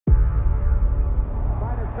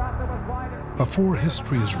Before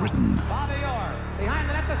history is written,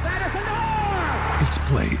 it's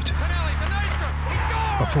played.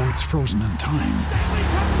 Before it's frozen in time,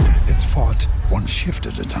 it's fought one shift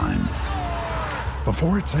at a time.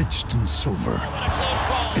 Before it's etched in silver,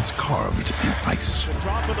 it's carved in ice.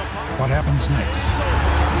 What happens next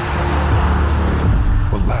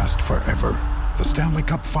will last forever. The Stanley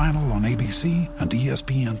Cup Final on ABC and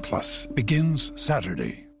ESPN Plus begins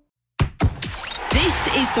Saturday. This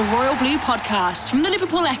is the Royal Blue Podcast from the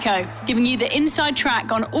Liverpool Echo, giving you the inside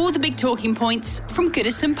track on all the big talking points from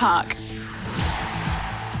Goodison Park.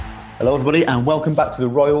 Hello everybody and welcome back to the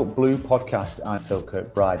Royal Blue Podcast. I'm Phil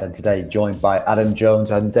Kirkbride and today joined by Adam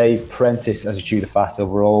Jones and Dave Prentice as a chew the fat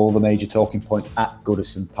over all the major talking points at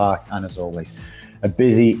Goodison Park, and as always a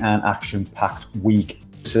busy and action-packed week,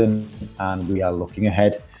 and we are looking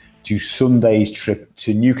ahead to Sunday's trip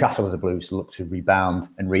to Newcastle as the Blues to look to rebound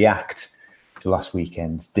and react to last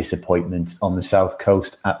weekend's disappointment on the south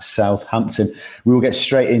coast at Southampton. We will get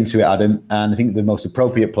straight into it, Adam, and I think the most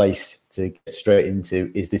appropriate place to get straight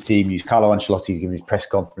into is the team news. Carlo Ancelotti is giving his press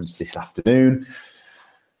conference this afternoon.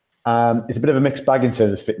 It's a bit of a mixed bag in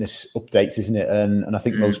terms of fitness updates, isn't it? And I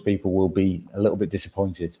think most people will be a little bit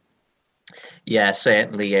disappointed. Yeah,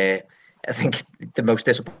 certainly. I think the most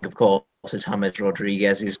disappointing, of course, is James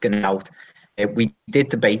Rodriguez, who's going out. We did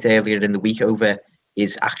debate earlier in the week over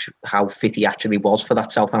how fit he actually was for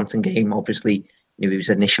that Southampton game. Obviously, he was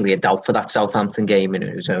initially a doubt for that Southampton game, and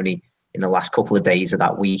it was only in the last couple of days of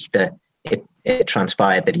that week that it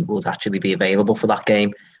transpired that he would actually be available for that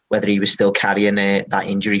game. Whether he was still carrying that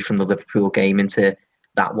injury from the Liverpool game into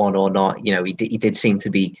that one or not, he did seem to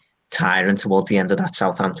be tiring towards the end of that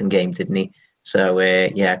Southampton game, didn't he? So,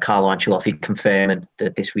 Carlo Ancelotti confirming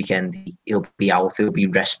that this weekend he'll be out, he'll be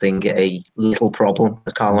resting a little problem,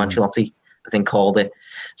 as Carlo Ancelotti, I think, called it.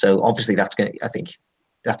 So obviously I think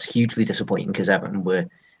that's hugely disappointing because Everton were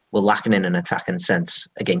lacking in an attacking sense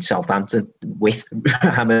against Southampton with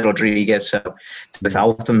James Rodriguez. So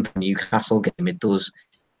without him for the Newcastle game, it does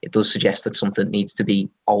suggest that something needs to be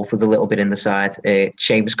altered a little bit in the side.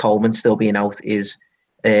 Seamus Coleman still being out is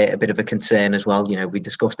a bit of a concern as well. We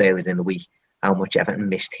discussed earlier in the week how much Everton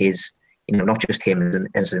missed his, not just him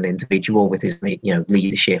as an individual with his,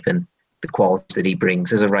 leadership and the qualities that he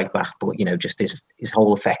brings as a right back, but just his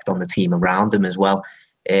whole effect on the team around him as well.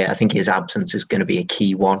 I think his absence is going to be a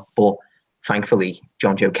key one, but thankfully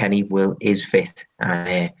John Joe Kenny is fit,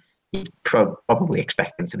 and you'd probably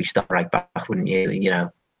expect him to be start right back, wouldn't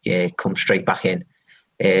you? Come straight back in,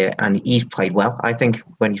 and he's played well, I think,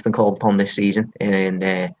 when he's been called upon this season, and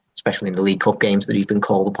especially in the League Cup games that he's been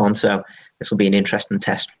called upon. So this will be an interesting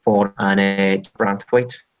test for him. And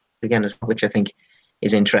Branthwaite again, which I think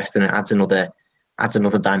is interesting. It adds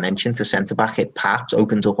another dimension to centre back. It perhaps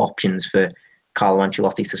opens up options for Carlo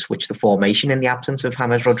Ancelotti to switch the formation in the absence of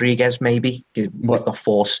James Rodriguez. Maybe we've got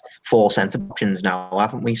four centre options now,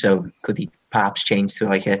 haven't we? So could he perhaps change to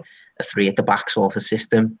like a three at the back sort of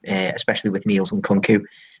system, especially with Niels and Nkunku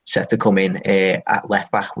set to come in at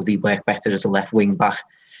left back? Would he work better as a left wing back?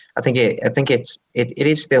 I think it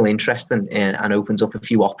is still interesting and opens up a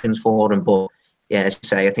few options for him. But yeah, as you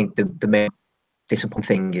say, I think the main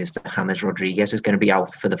disappointing thing is that James Rodriguez is going to be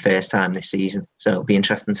out for the first time this season. So it'll be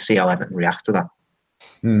interesting to see how Everton react to that.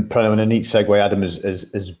 Probably in a neat segue, Adam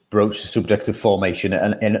has broached the subject of formation,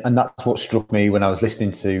 and that's what struck me when I was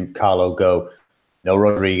listening to Carlo go. No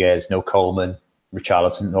Rodriguez, no Coleman,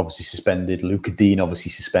 Richarlison obviously suspended, Luca Dean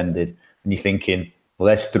obviously suspended, and you're thinking, well,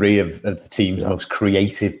 there's three of the team's most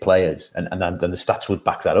creative players, and then the stats would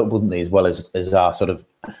back that up, wouldn't they, as well as our sort of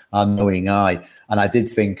our knowing eye. And I did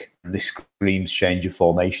think this screams change of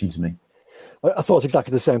formation to me. I thought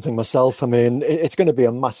exactly the same thing myself. I mean, it's going to be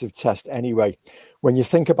a massive test anyway. When you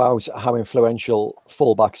think about how influential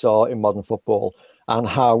fullbacks are in modern football and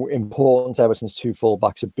how important Everton's two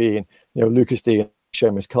fullbacks have been, Lucas Dean and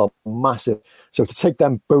Seamus Coleman, massive. So to take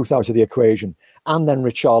them both out of the equation, and then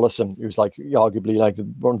Richarlison, who's arguably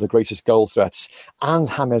one of the greatest goal threats, and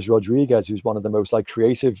James Rodriguez, who's one of the most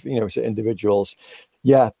creative, individuals.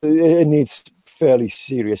 Yeah, it needs fairly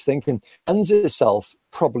serious thinking. Lends itself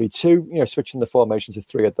probably to, switching the formation to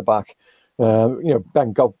three at the back.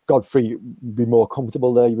 Ben Godfrey would be more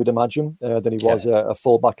comfortable there, you would imagine, than he was a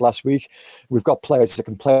full-back last week. We've got players that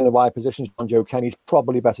can play in the wide positions. John Joe Kenny's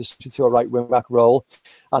probably better suited to a right wing-back role.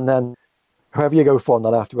 And then whoever you go for on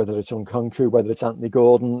that after, whether it's Nkunku, whether it's Anthony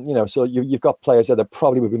Gordon, so you've got players there that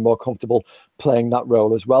probably would be more comfortable playing that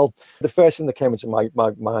role as well. The first thing that came into my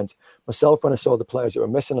mind myself when I saw the players that were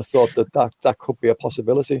missing, I thought that could be a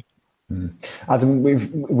possibility. Adam,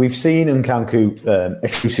 we've seen Nkunku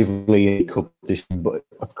exclusively in cup this, but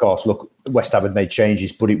of course, look, West Ham had made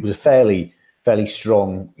changes, but it was a fairly fairly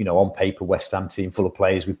strong, on paper, West Ham team full of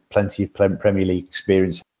players with plenty of Premier League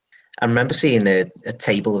experience. I remember seeing a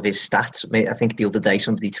table of his stats. I think the other day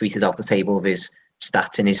somebody tweeted out the table of his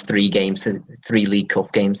stats in his 3 League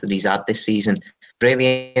Cup games that he's had this season.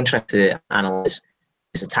 Really interesting to analyse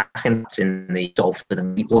his attacking stats in the Salford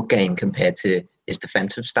and Fleetwood game compared to his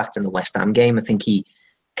defensive stats in the West Ham game. I think he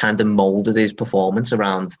kind of moulded his performance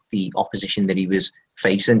around the opposition that he was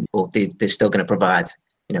facing, but they're still going to provide,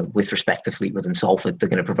 with respect to Fleetwood and Salford, they're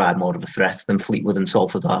going to provide more of a threat than Fleetwood and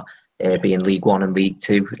Salford are, being League One and League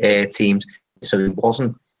Two teams. So he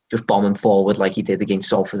wasn't just bombing forward like he did against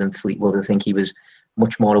Salford and Fleetwood. I think he was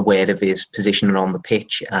much more aware of his positioning on the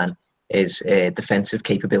pitch and his defensive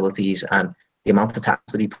capabilities, and the amount of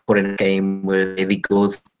tackles that he put in the game were really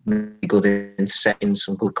good interceptions,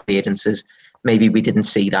 some good clearances. Maybe we didn't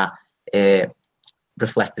see that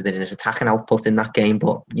reflected in his attacking output in that game,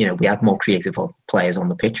 but we had more creative players on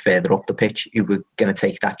the pitch, further up the pitch, who were going to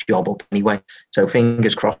take that job up anyway. So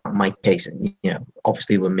fingers crossed that might case.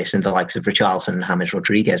 Obviously we're missing the likes of Richarlison and James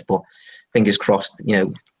Rodriguez, but fingers crossed,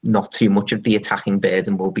 not too much of the attacking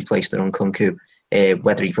burden will be placed on Nkunku,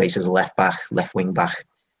 whether he plays as a left back, left wing back,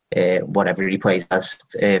 whatever he plays as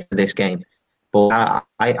for this game. But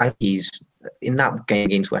I he's in that game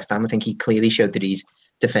against West Ham. I think he clearly showed that he's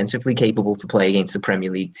defensively capable to play against the Premier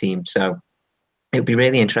League team. So it would be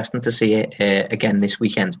really interesting to see it again this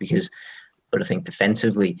weekend, because I think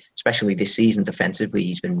defensively, especially this season, defensively,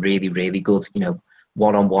 he's been really, really good.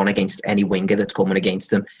 One-on-one against any winger that's coming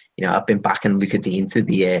against him. I've been backing Lucas Digne to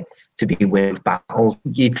be winning battle.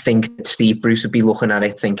 You'd think that Steve Bruce would be looking at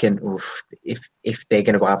it thinking, if they're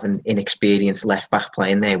going to have an inexperienced left back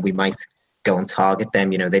playing there, we might go and target them.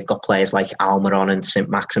 They've got players like Almiron and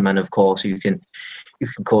Saint-Maximin, of course, who can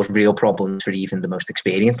cause real problems for even the most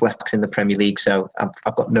experienced left backs in the Premier League. So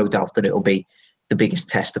I've got no doubt that it'll be the biggest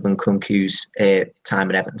test of Nkunku's time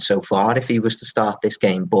at Everton so far if he was to start this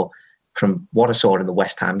game. But from what I saw in the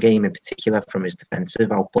West Ham game in particular, from his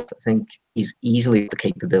defensive output, I think he's easily the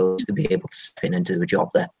capabilities to be able to step in and do a job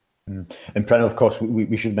there. And Preno, of course,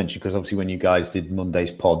 we should mention, because obviously when you guys did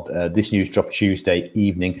Monday's pod, this news dropped Tuesday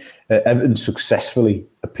evening. Everton successfully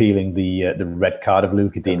appealing the red card of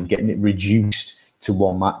Lucas Digne, getting it reduced to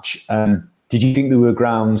 1 match. Did you think there were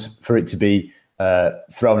grounds for it to be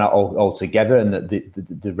thrown out altogether and that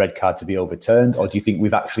the red card to be overturned, or do you think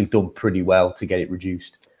we've actually done pretty well to get it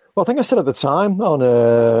reduced? Well, I think I said at the time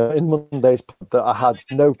in Monday's pod that I had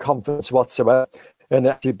no confidence whatsoever in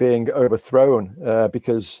actually being overthrown,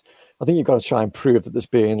 because I think you've got to try and prove that there's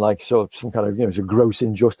been some kind of gross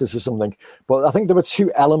injustice or something. But I think there were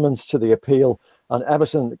 2 elements to the appeal, and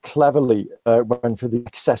Everton cleverly went for the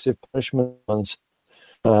excessive punishments.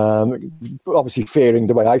 Obviously fearing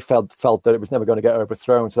the way I felt that it was never going to get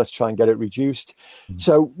overthrown, so let's try and get it reduced.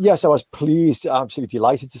 So yes, I was pleased, absolutely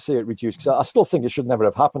delighted to see it reduced, because I still think it should never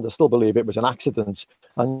have happened. I still believe it was an accident,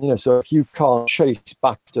 and so if you can't chase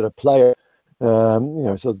back to the player,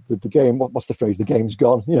 so the game, what's the phrase? The game's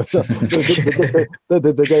gone. So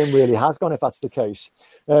the game really has gone if that's the case.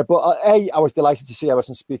 But I was delighted to see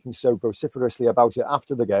Everton speaking so vociferously about it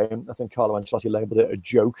after the game. I think Carlo Ancelotti labelled it a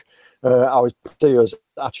joke. I was pleased to us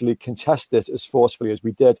actually contest it as forcefully as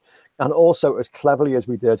we did, and also as cleverly as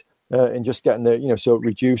we did in just getting it,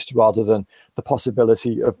 reduced rather than the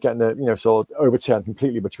possibility of getting it, overturned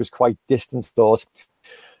completely, which was quite distant thought.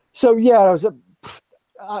 So yeah,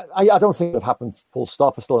 I don't think it would have happened full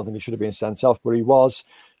stop. I still don't think he should have been sent off, but he was.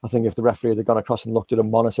 I think if the referee had gone across and looked at a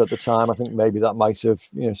monitor at the time, I think maybe that might have,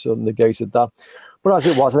 sort of negated that. But as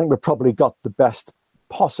it was, I think we've probably got the best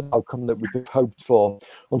possible outcome that we could have hoped for.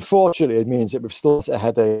 Unfortunately, it means that we've still got a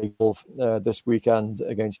headache this weekend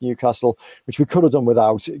against Newcastle, which we could have done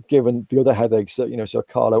without, given the other headaches that, so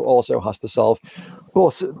Carlo also has to solve.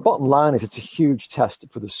 But bottom line is it's a huge test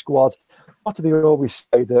for the squad. What do they always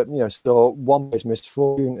say that, so one player's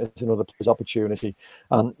misfortune is another player's opportunity.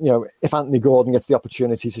 If Anthony Gordon gets the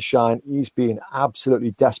opportunity to shine, he's been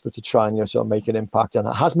absolutely desperate to try and, sort of make an impact, and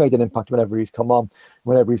has made an impact whenever he's come on,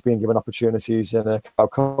 whenever he's been given opportunities in a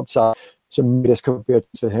Cup side. So maybe this could be a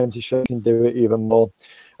chance for him to show he can do it even more.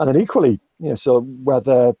 And then equally, so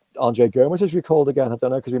whether Andre Gomes is recalled again, I don't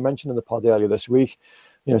know, because we mentioned in the pod earlier this week,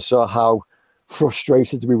 so how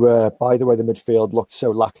frustrated we were by the way the midfield looked so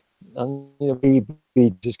lackluster. And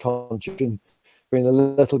his contribution being a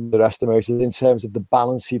little bit estimated in terms of the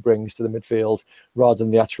balance he brings to the midfield rather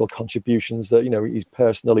than the actual contributions that he's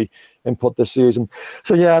personally input this season.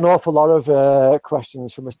 So yeah, an awful lot of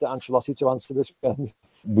questions for Mr. Ancelotti to answer this weekend.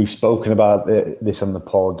 We've spoken about this on the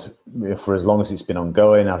pod for as long as it's been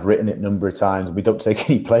ongoing. I've written it a number of times. We don't take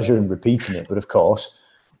any pleasure in repeating it, but of course,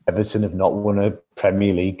 Everton have not won a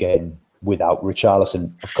Premier League game without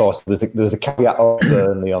Richarlison. Of course, there's a caveat on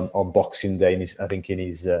Burnley on Boxing Day, in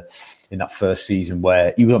that first season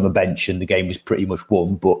where he was on the bench and the game was pretty much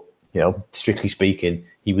won. But strictly speaking,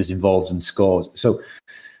 he was involved and scored. So,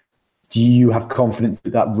 do you have confidence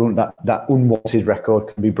that unwanted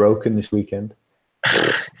record can be broken this weekend?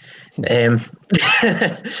 That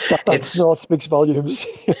speaks volumes.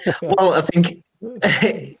 Well, I think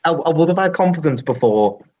I would have had confidence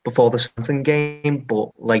before the Southampton game, but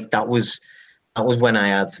that was when I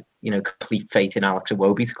had complete faith in Alex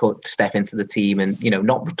Iwobi to step into the team and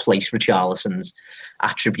not replace Richarlison's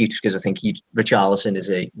attributes, because I think Richarlison is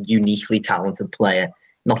a uniquely talented player,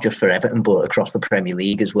 not just for Everton but across the Premier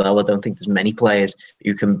League as well. I don't think there's many players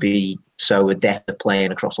who can be so adept at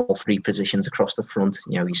playing across all three positions across the front.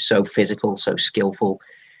 He's so physical, so skillful,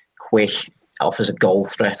 quick, offers a goal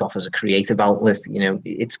threat, offers a creative outlet.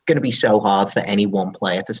 It's going to be so hard for any one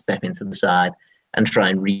player to step into the side and try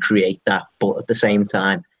and recreate that. But at the same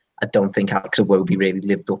time, I don't think Alex Iwobi really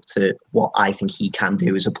lived up to what I think he can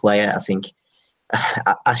do as a player. I think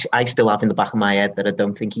I still have in the back of my head that I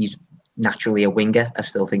don't think he's naturally a winger. I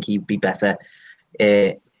still think he'd be better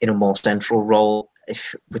in a more central role.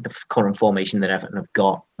 With the current formation that Everton have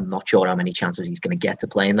got, I'm not sure how many chances he's going to get to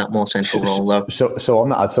play in that more central role, though. So on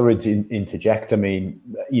that, I'm sorry to interject. I mean,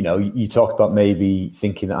 you talked about maybe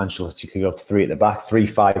thinking that Ancelotti could go to 3 at the back,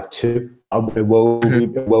 3-5-2.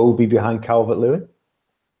 Will be behind Calvert-Lewin?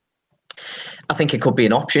 I think it could be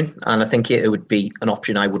an option, and I think it would be an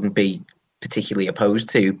option I wouldn't be particularly opposed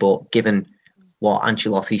to. But given what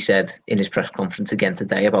Ancelotti said in his press conference again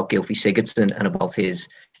today about Gylfi Sigurdsson and about his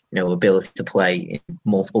ability to play in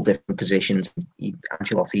multiple different positions,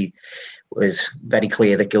 Ancelotti was very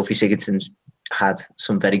clear that Gylfi Sigurdsson had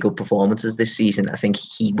some very good performances this season. I think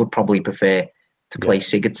he would probably prefer to play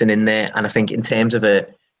Sigurdsson in there. And I think in terms of an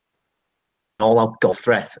all-out goal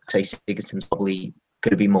threat, I'd say Sigurdsson's probably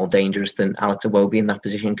going to be more dangerous than Alex Iwobi in that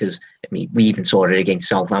position, because we even saw it against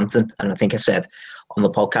Southampton. And I think I said on the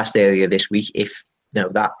podcast earlier this week, if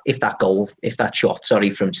that shot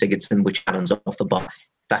from Sigurdsson, which Adams off the bar,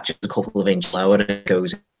 that's just a couple of inches lower and it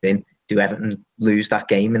goes in, do Everton lose that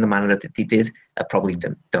game in the manner that they did? I probably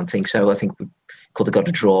don't think so. I think we could have got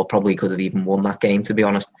a draw, probably could have even won that game, to be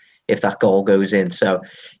honest, if that goal goes in. So,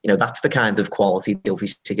 that's the kind of quality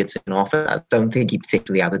Gylfi Sigurdsson offer. I don't think he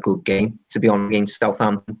particularly had a good game, to be honest, against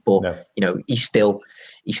Southampton, but he still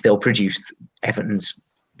produced Everton's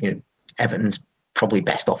probably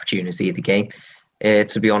best opportunity of the game,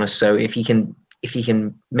 to be honest. So if he can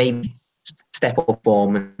maybe step up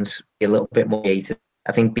form and be a little bit more creative,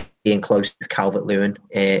 I think being close to Calvert-Lewin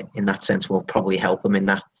in that sense will probably help him in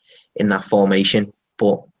that formation.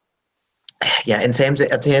 But in terms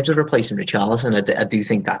of replacing Richarlison, I do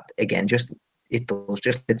think that again it does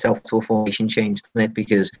just itself to a formation change, doesn't it?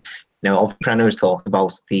 Because Prano has talked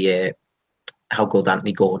about the how good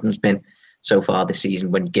Anthony Gordon's been so far this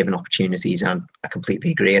season when given opportunities, and I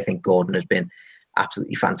completely agree. I think Gordon has been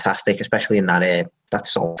absolutely fantastic, especially in that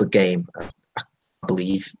Salford game.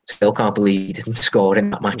 I still can't believe he didn't score in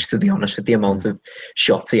that match, to be honest, with the amount of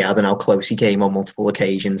shots he had and how close he came on multiple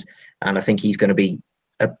occasions. And I think he's going to be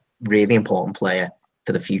a really important player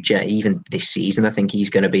for the future. Even this season, I think he's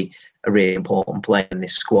going to be a really important player in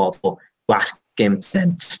this squad. But to ask him to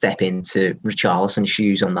then step into Richarlison's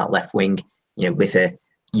shoes on that left wing, with a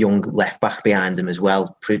young left back behind him as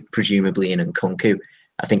well, presumably in Nkunku,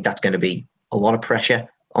 I think that's going to be a lot of pressure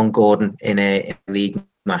on Gordon in a league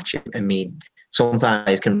match. I mean,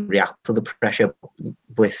 sometimes can react to the pressure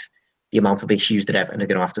with the amount of issues that Everton are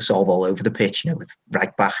going to have to solve all over the pitch, with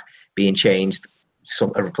right back being changed,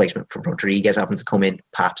 a replacement for Rodriguez having to come in,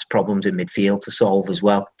 perhaps problems in midfield to solve as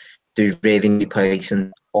well. There's really new place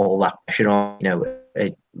and all that pressure on,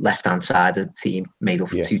 a left-hand side of the team made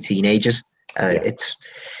up of two teenagers. I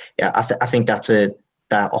think that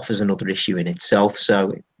offers another issue in itself.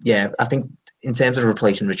 So, I think in terms of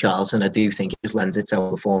replacing Richarlison, I do think it just lends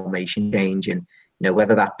itself to a formation change. And,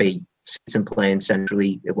 whether that be Simpson playing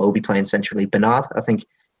centrally, it will be playing centrally. Bernard, I think,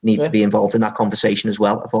 needs to be involved in that conversation as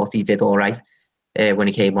well. I thought he did all right when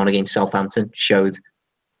he came on against Southampton, showed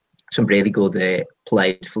some really good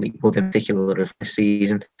play for Fleetwood in particular this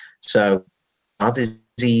season. So, is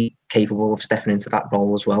he capable of stepping into that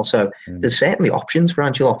role as well? So, there's certainly options for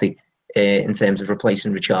Ancelotti in terms of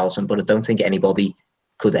replacing Richarlison, but I don't think anybody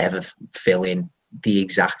could ever fill in the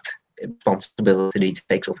exact responsibility he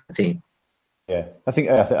takes up the team. Yeah,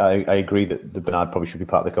 I agree that the Bernard probably should be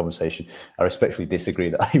part of the conversation. I respectfully disagree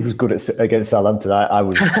that he was good against Southampton. I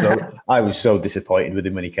was so disappointed with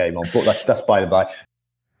him when he came on, but that's by the by.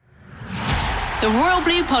 The Royal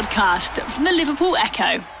Blue Podcast from the Liverpool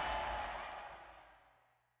Echo.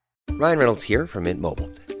 Ryan Reynolds here from Mint Mobile.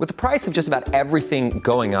 With the price of just about everything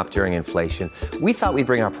going up during inflation, we thought we'd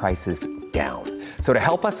bring our prices down. So to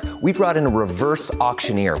help us, we brought in a reverse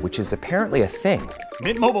auctioneer, which is apparently a thing.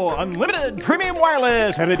 Mint Mobile Unlimited Premium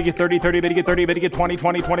Wireless. How to get 30, 30, bit to get 30, bit to get 20,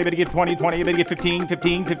 20, 20, bit to get 20, 20, bit to get 15,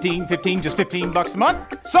 15, 15, 15, just $15 a month?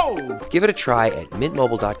 Sold! Give it a try at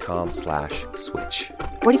mintmobile.com/switch.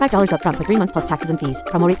 $45 up front for 3 months plus taxes and fees.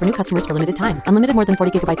 Promo rate for new customers for limited time. Unlimited more than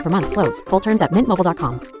 40 gigabytes per month. Slows full terms at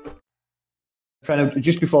mintmobile.com. Fred,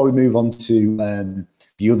 just before we move on to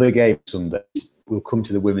the other game Sunday, we'll come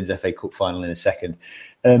to the Women's FA Cup final in a second.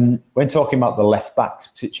 When talking about the left-back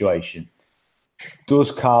situation,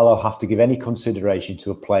 does Carlo have to give any consideration to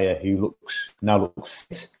a player who now looks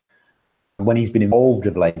fit? When he's been involved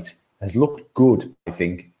of late, has looked good, I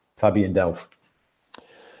think, Fabian Delph.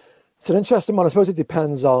 It's an interesting one. I suppose it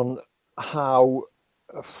depends on how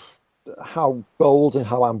bold and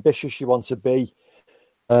how ambitious you want to be.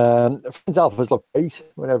 Delph has looked great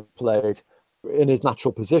whenever played in his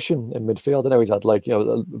natural position in midfield. I know he's had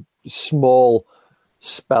a small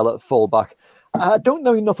spell at fullback. I don't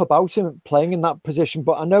know enough about him playing in that position,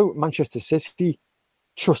 but I know Manchester City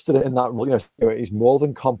trusted it in that role. He's more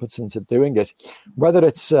than competent at doing it. Whether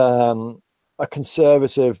it's a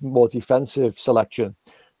conservative, more defensive selection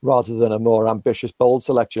rather than a more ambitious, bold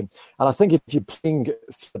selection. And I think if you're playing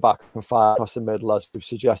the back and fire across the middle, as we've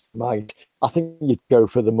suggested, Mike, I think you'd go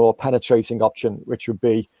for the more penetrating option, which would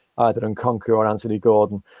be either Nkunku or Anthony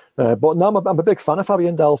Gordon. But no, I'm a big fan of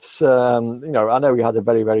Fabian Delph's. I know he had a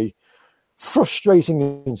very, very frustrating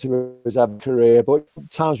into his career, but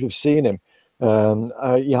times we've seen him,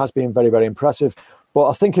 he has been very, very impressive. But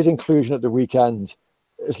I think his inclusion at the weekend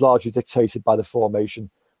is largely dictated by the formation.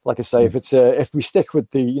 Like I say, if we stick with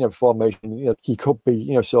the formation, he could be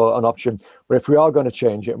sort of an option. But if we are going to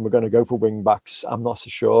change it and we're going to go for wing backs, I'm not so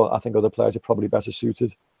sure. I think other players are probably better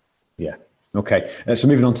suited. Yeah. Okay. So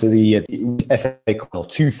moving on to the FA Cup,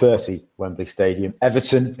 2:30 Wembley Stadium,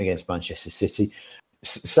 Everton against Manchester City.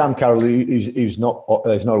 Sam Carroll, who's not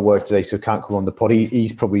at work today, so can't come on the pod.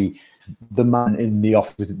 He's probably the man in the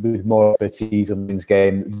office with more expertise on this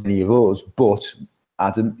game than any of us. But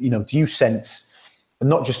Adam, do you sense? And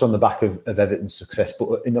not just on the back of Everton's success,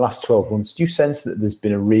 but in the last 12 months, do you sense that there's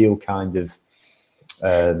been a real kind of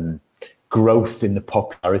growth in the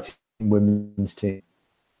popularity in women's team?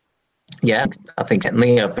 Yeah, I think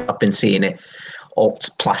certainly I've been seeing it all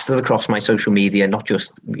plastered across my social media, not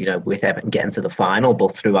just with Everton getting to the final,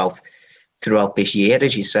 but throughout this year,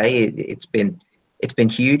 as you say, it's been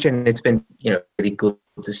huge, and it's been really good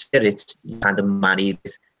to see it. It's kind of married,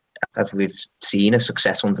 as we've seen, a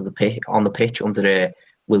success on the pitch under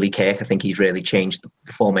Willie Kirk. I think he's really changed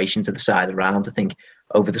the formation to the side around. I think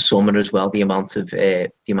over the summer as well, the amount of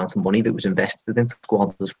money that was invested into the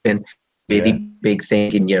squad has been really big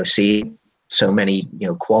thing. And seeing so many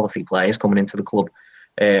quality players coming into the club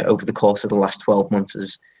over the course of the last 12 months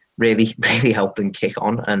has really helped them kick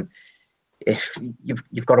on. And if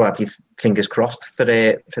you've got to have your fingers crossed for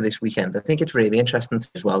this weekend. I think it's really interesting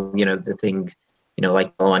as well. The things.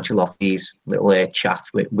 Like Ancelotti's little chat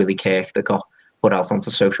with Willie Kirk that got put out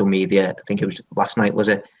onto social media. I think it was last night, was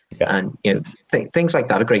it? Yeah. And things like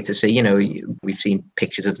that are great to see. We've seen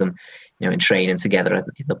pictures of them, in training together in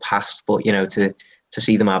the past. But to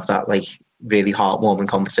see them have that really heartwarming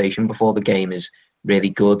conversation before the game is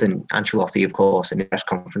really good. And Ancelotti, of course, in the press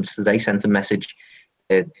conference today, sent a message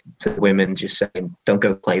to the women, just saying, "Don't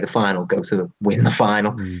go play the final, go to win the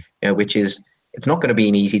final," which is. It's not going to be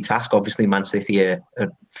an easy task. Obviously, Man City are a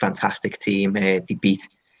fantastic team. They beat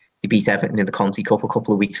Everton in the Conti Cup a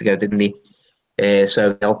couple of weeks ago, didn't they?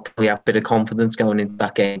 So they'll probably have a bit of confidence going into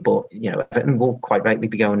that game. But Everton will quite rightly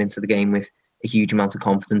be going into the game with a huge amount of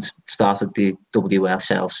confidence. Started the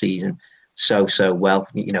WSL season so well.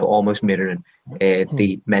 Almost mirroring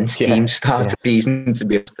the men's team start the season. To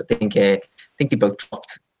be honest, I think they both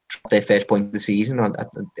dropped their first point of the season on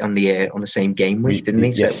the same game week, didn't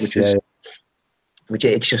they? Yes, which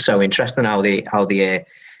it's just so interesting how the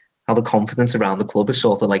confidence around the club is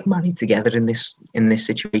sort of married together in this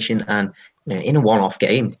situation. And in a one-off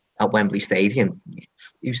game at Wembley Stadium,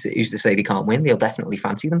 who's to say they can't win? They'll definitely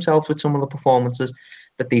fancy themselves with some of the performances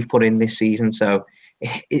that they've put in this season. So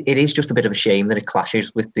it is just a bit of a shame that it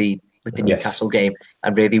clashes with the Newcastle game.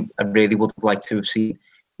 I really would have liked to have seen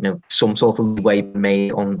some sort of leeway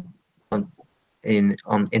made in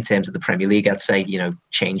terms of the Premier League. I'd say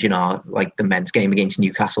changing our the men's game against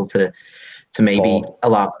Newcastle to maybe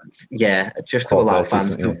allow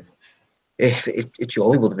fans to. It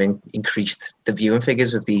surely would have increased the viewing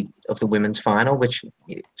figures of the women's final, which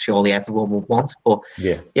surely everyone would want. But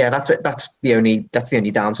that's the only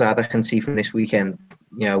downside I can see from this weekend.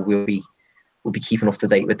 we'll be keeping up to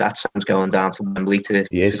date with that. Sam's going down to Wembley to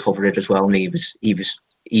cover it as well, and he's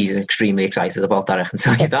extremely excited about that. I can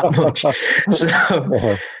tell you that much.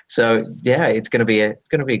 So yeah, it's going to be a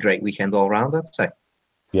great weekend all round, I'd say.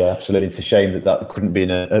 Yeah, absolutely. It's a shame that couldn't be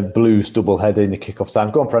in a Blues double header in the kickoff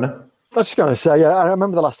time. Go on, Brennan. I was just going to say, I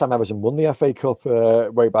remember the last time Everton won the FA Cup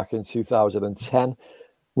way back in 2010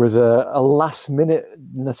 with a last-minute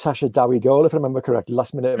Natasha Dowie goal, if I remember correctly,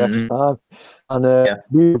 last minute of extra time. And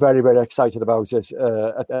we were very, very excited about it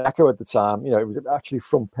at Echo at the time. It was actually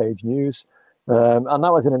front-page news. And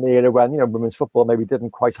that was in an era when, women's football maybe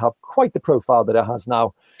didn't quite have the profile that it has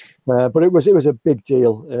now. But it was a big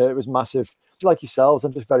deal. It was massive. Like yourselves,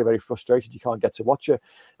 I'm just very, very frustrated you can't get to watch it.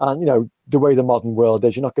 And, the way the modern world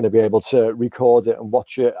is, you're not going to be able to record it and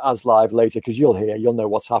watch it as live later because you'll know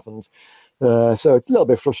what's happened. So it's a little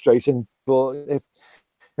bit frustrating. But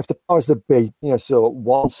if the powers that be, so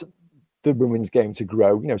wants the women's game to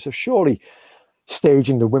grow, so surely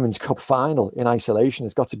staging the Women's Cup final in isolation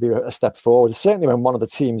has got to be a step forward. Certainly when one of the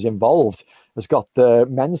teams involved has got the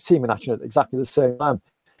men's team in action at exactly the same time.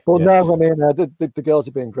 But no, I mean, the girls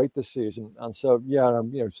have been great this season. And so,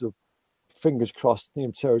 so fingers crossed,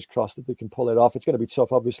 toes crossed that they can pull it off. It's going to be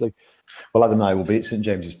tough, obviously. Well, Adam and I will be at St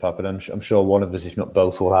James's Park, but I'm sure one of us, if not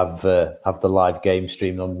both, will have the live game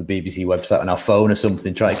streamed on the BBC website on our phone or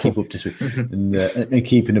something, try to keep up to speed and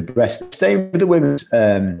keeping abreast. Staying with the women's,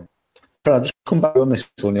 I'll just come back on this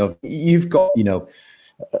one. You've got,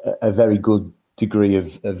 a very good degree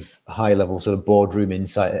of high-level sort of boardroom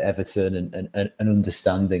insight at Everton and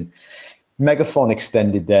understanding. Megaphone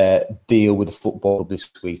extended their deal with the football this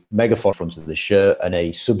week. Megaphone front of the shirt and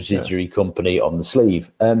a subsidiary company on the sleeve.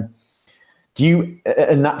 Do you,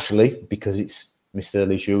 naturally, because it's Mr.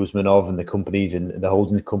 Alisher Usmanov and the companies and the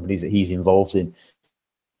holding companies that he's involved in,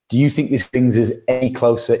 do you think this brings us any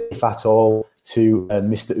closer, if at all, to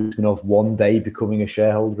Mr. Usmanov one day becoming a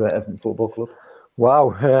shareholder at Everton Football Club?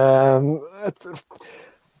 Wow.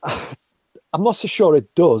 I'm not so sure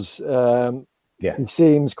it does. He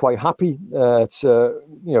seems quite happy to,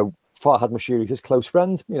 Farhad Moshiri is his close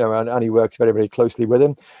friend, and he works very, very closely with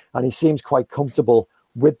him. And he seems quite comfortable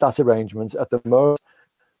with that arrangement at the moment.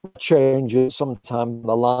 Changes sometime down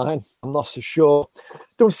the line. I'm not so sure.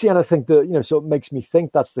 Don't see anything that, so it makes me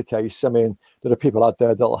think that's the case. I mean, there are people out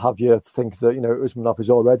there that'll have you think that, Usmanov is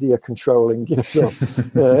already a controlling,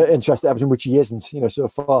 interest in Everton, which he isn't. So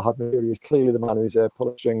Farhad Moshiri is clearly the man who's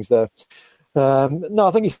pulling strings there. No,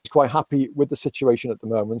 I think he's quite happy with the situation at the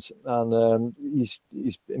moment, and he's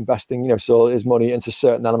investing, so his money into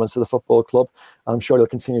certain elements of the football club. I'm sure he'll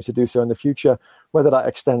continue to do so in the future. Whether that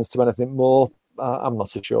extends to anything more, I'm not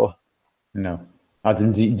so sure. No,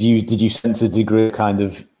 Adam, did you sense a degree of kind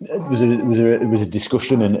of was a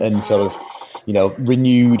discussion and sort of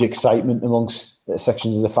renewed excitement amongst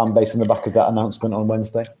sections of the fan base on the back of that announcement on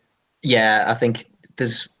Wednesday? Yeah, I think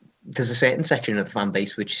there's a certain section of the fan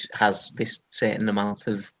base which has this certain amount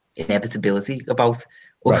of inevitability about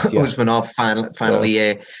Usmanov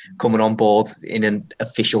finally coming on board in an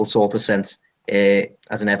official sort of sense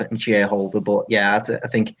as an Everton shareholder. But yeah, I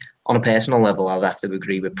think on a personal level, I'd have to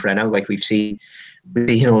agree with Preno. Like we've seen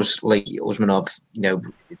us, like Usmanov,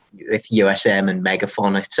 with USM and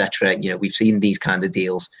Megaphone, etc. We've seen these kind of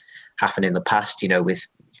deals happen in the past. With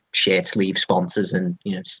shirt sleeve sponsors and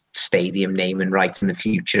stadium naming rights in the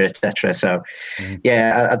future, etc. So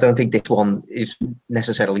I don't think this one is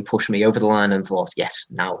necessarily pushed me over the line and thought, yes,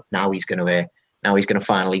 now he's going to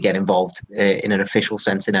finally get involved in an official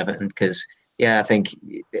sense in Everton. Because I think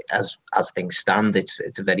as things stand, it's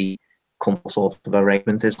a very comfortable sort of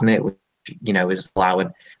arrangement, isn't it? Which, is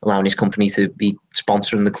allowing his company to be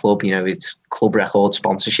sponsoring the club. It's club record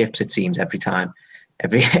sponsorships, it seems, every time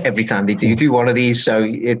they do one of these. So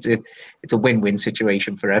it's a win-win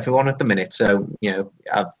situation for everyone at the minute. So,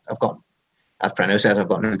 I've got, as Preno says, I've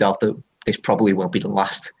got no doubt that this probably won't be the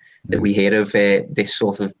last that we hear of this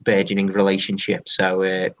sort of burgeoning relationship. So,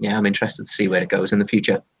 I'm interested to see where it goes in the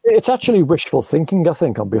future. It's actually wishful thinking, I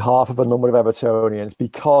think, on behalf of a number of Evertonians,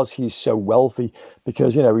 because he's so wealthy,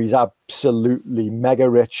 because, he's absolutely mega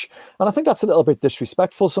rich. And I think that's a little bit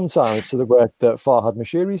disrespectful sometimes to the work that Farhad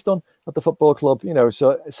Moshiri's done at the football club.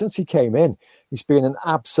 So since he came in, he's been an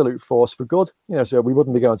absolute force for good. So we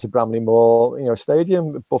wouldn't be going to Bramley Moor,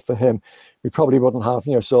 stadium, but for him, we probably wouldn't have,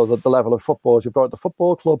 so the level of footballers we've got at the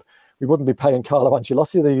football club. We wouldn't be paying Carlo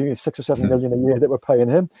Ancelotti the 6 or 7 million a year that we're paying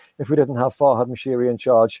him if we didn't have Farhad Moshiri in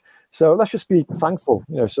charge. So let's just be thankful,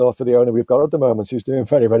 for the owner we've got at the moment, who's doing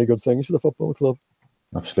very, very good things for the football club.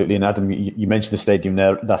 Absolutely. And Adam, you mentioned the stadium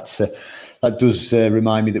there. That does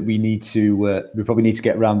remind me that we probably need to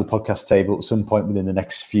get around the podcast table at some point within the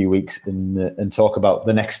next few weeks and talk about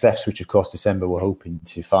the next steps, which of course December we're hoping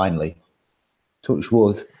to finally, touch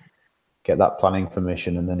wood, get that planning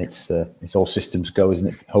permission, and then it's all systems go, isn't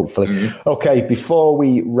it? Hopefully. Mm-hmm. Okay, before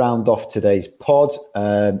we round off today's pod,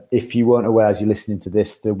 if you weren't aware as you're listening to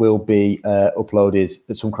this, there will be uploaded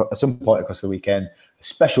at some point across the weekend a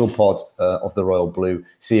special pod of the Royal Blue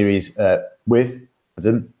series with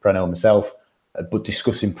Adam, Preno, and myself, but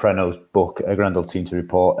discussing Preno's book, A Grand Old Team to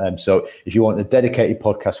Report. So if you want a dedicated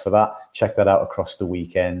podcast for that, check that out across the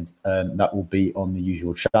weekend. That will be on the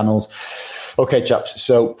usual channels. Okay, chaps,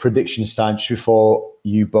 so predictions time. Just before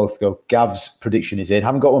you both go, Gav's prediction is in.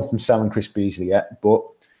 Haven't got one from Sam and Chris Beasley yet, but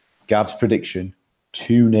Gav's prediction,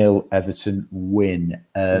 2-0 Everton win.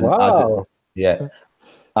 Wow.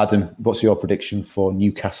 Adam, what's your prediction for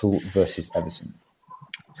Newcastle versus Everton?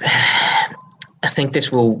 I think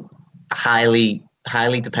this will highly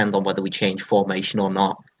depend on whether we change formation or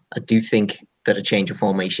not. I do think that a change of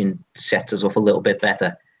formation sets us up a little bit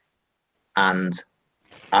better, and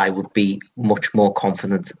I would be much more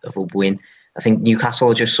confident of a win. I think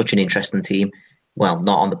Newcastle are just such an interesting team. Well,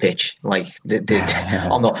 not on the pitch. Like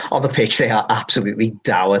on the pitch, they are absolutely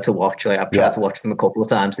dour to watch. Like I've tried to watch them a couple of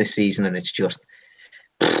times this season, and it's just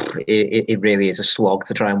it really is a slog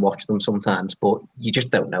to try and watch them sometimes. But you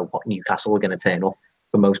just don't know what Newcastle are going to turn up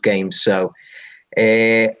for most games. So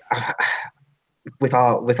with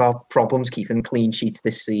our problems keeping clean sheets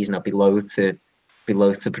this season, I'd be loath to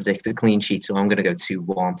predict a clean sheet. So I'm going to go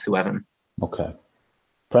 2-1 to Everton. Okay,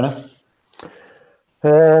 Preno?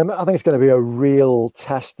 I think it's going to be a real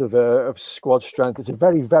test of squad strength. It's a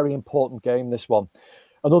very, very important game, this one.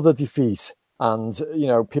 Another defeat. And,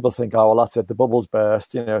 people think, oh, well, that's it. The bubble's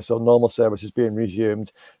burst, so normal service is being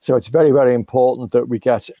resumed. So it's very, very important that we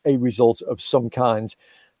get a result of some kind.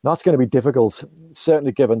 That's going to be difficult,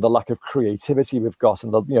 certainly given the lack of creativity we've got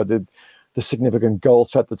and the significant goal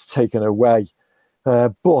threat that's taken away.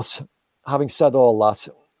 But having said all that,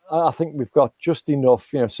 I think we've got just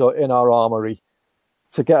enough, so in our armoury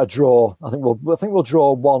to get a draw. I think we'll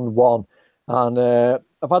draw 1-1. And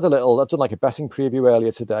I've done like a betting preview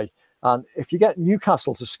earlier today. And if you get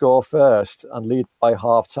Newcastle to score first and lead by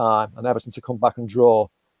half time and Everton to come back and draw,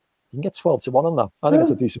 you can get 12-1 on that. I think that's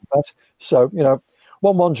a decent bet. So,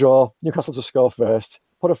 1-1 draw, Newcastle to score first,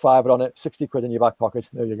 put a fiver on it, 60 quid in your back pocket.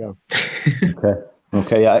 There you go.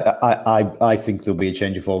 Okay. I think there'll be a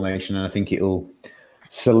change of formation, and I think it'll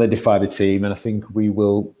solidify the team. And I think we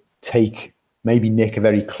will nick a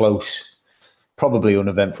very close, probably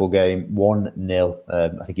uneventful game,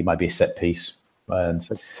 1-0. I think it might be a set piece.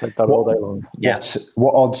 Take that all day long.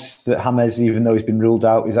 What odds that James, even though he's been ruled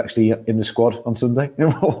out, is actually in the squad on Sunday?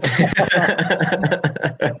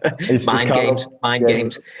 Mind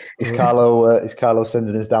games. Is Carlo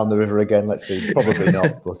sending us down the river again? Let's see. Probably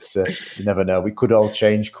not, but you never know. We could all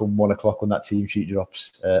change come 1 o'clock when that team sheet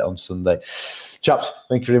drops on Sunday. Chaps,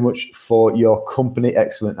 thank you very much for your company.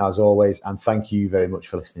 Excellent as always, and thank you very much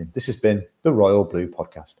for listening. This has been the Royal Blue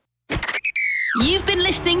Podcast. You've been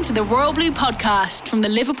listening to the Royal Blue Podcast from the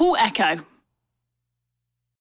Liverpool Echo.